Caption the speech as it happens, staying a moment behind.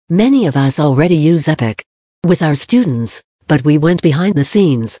Many of us already use Epic with our students, but we went behind the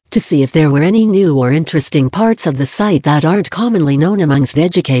scenes to see if there were any new or interesting parts of the site that aren't commonly known amongst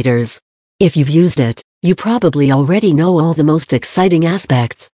educators. If you've used it, you probably already know all the most exciting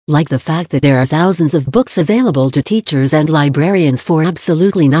aspects, like the fact that there are thousands of books available to teachers and librarians for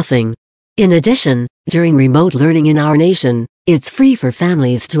absolutely nothing. In addition, during remote learning in our nation, it's free for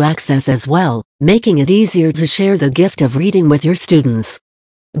families to access as well, making it easier to share the gift of reading with your students.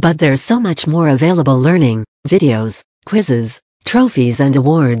 But there's so much more available: learning, videos, quizzes, trophies and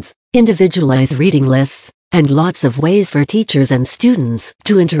awards, individualized reading lists, and lots of ways for teachers and students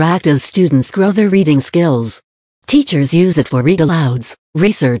to interact as students grow their reading skills. Teachers use it for read-alouds,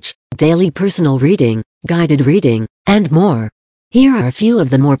 research, daily personal reading, guided reading, and more. Here are a few of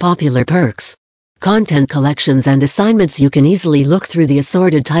the more popular perks. Content collections and assignments: you can easily look through the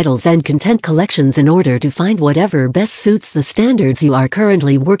assorted titles and content collections in order to find whatever best suits the standards you are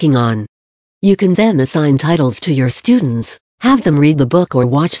currently working on. You can then assign titles to your students, have them read the book or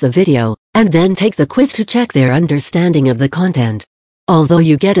watch the video, and then take the quiz to check their understanding of the content. Although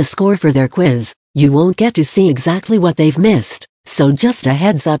you get a score for their quiz, you won't get to see exactly what they've missed, so just a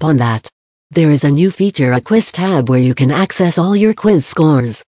heads up on that. There is a new feature, a quiz tab, where you can access all your quiz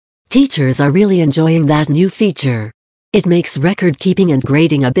scores. Teachers are really enjoying that new feature. It makes record keeping and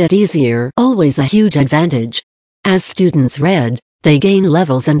grading a bit easier, always a huge advantage. As students read, they gain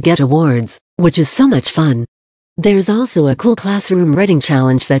levels and get awards, which is so much fun. There's also a cool classroom reading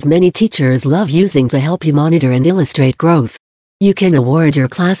challenge that many teachers love using to help you monitor and illustrate growth. You can award your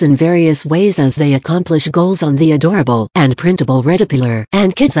class in various ways as they accomplish goals on the adorable and printable Readapillar,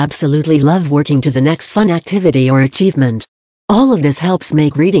 and kids absolutely love working to the next fun activity or achievement. All of this helps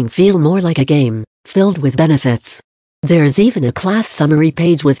make reading feel more like a game, filled with benefits. There's even a class summary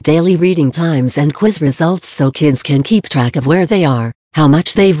page with daily reading times and quiz results so kids can keep track of where they are, how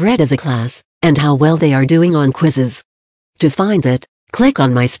much they've read as a class, and how well they are doing on quizzes. To find it, click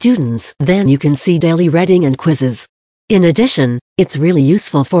on My Students, then you can see daily reading and quizzes. In addition, it's really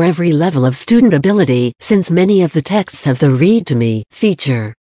useful for every level of student ability since many of the texts have the Read to Me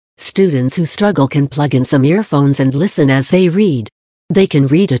feature. Students who struggle can plug in some earphones and listen as they read. They can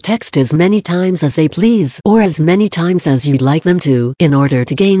read a text as many times as they please or as many times as you'd like them to in order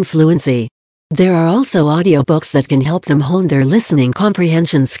to gain fluency. There are also audiobooks that can help them hone their listening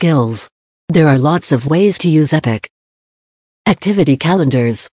comprehension skills. There are lots of ways to use Epic. Activity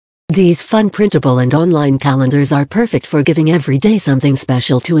calendars. These fun printable and online calendars are perfect for giving every day something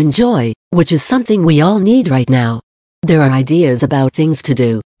special to enjoy, which is something we all need right now. There are ideas about things to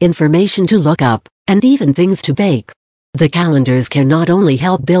do, information to look up, and even things to bake. The calendars can not only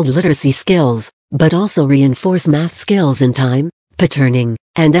help build literacy skills, but also reinforce math skills in time, patterning,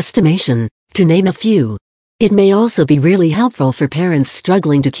 and estimation, to name a few. It may also be really helpful for parents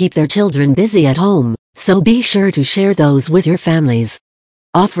struggling to keep their children busy at home, so be sure to share those with your families.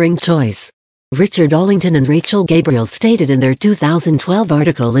 Offering choice. Richard Allington and Rachel Gabriel stated in their 2012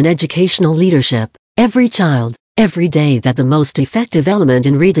 article in Educational Leadership, Every Child, Every Day, that the most effective element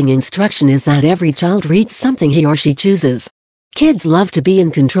in reading instruction is that every child reads something he or she chooses. Kids love to be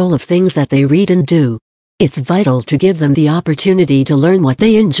in control of things that they read and do. It's vital to give them the opportunity to learn what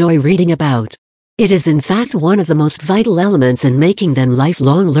they enjoy reading about. It is in fact one of the most vital elements in making them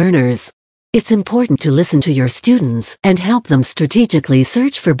lifelong learners. It's important to listen to your students and help them strategically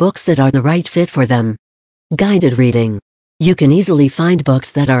search for books that are the right fit for them. Guided reading. You can easily find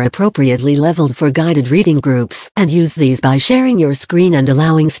books that are appropriately leveled for guided reading groups and use these by sharing your screen and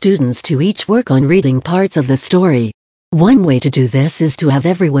allowing students to each work on reading parts of the story. One way to do this is to have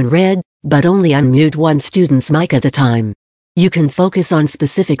everyone read, but only unmute one student's mic at a time. You can focus on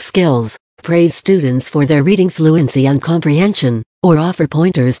specific skills, praise students for their reading fluency and comprehension, or offer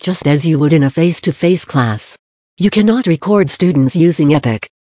pointers just as you would in a face-to-face class. You cannot record students using Epic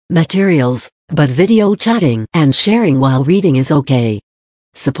materials, but video chatting and sharing while reading is okay.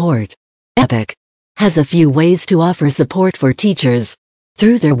 Support. Epic has a few ways to offer support for teachers.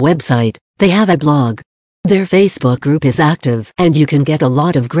 Through their website, they have a blog. Their Facebook group is active and you can get a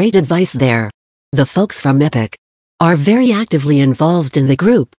lot of great advice there. The folks from Epic are very actively involved in the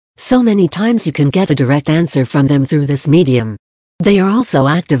group, so many times you can get a direct answer from them through this medium. They are also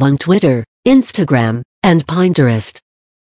active on Twitter, Instagram, and Pinterest.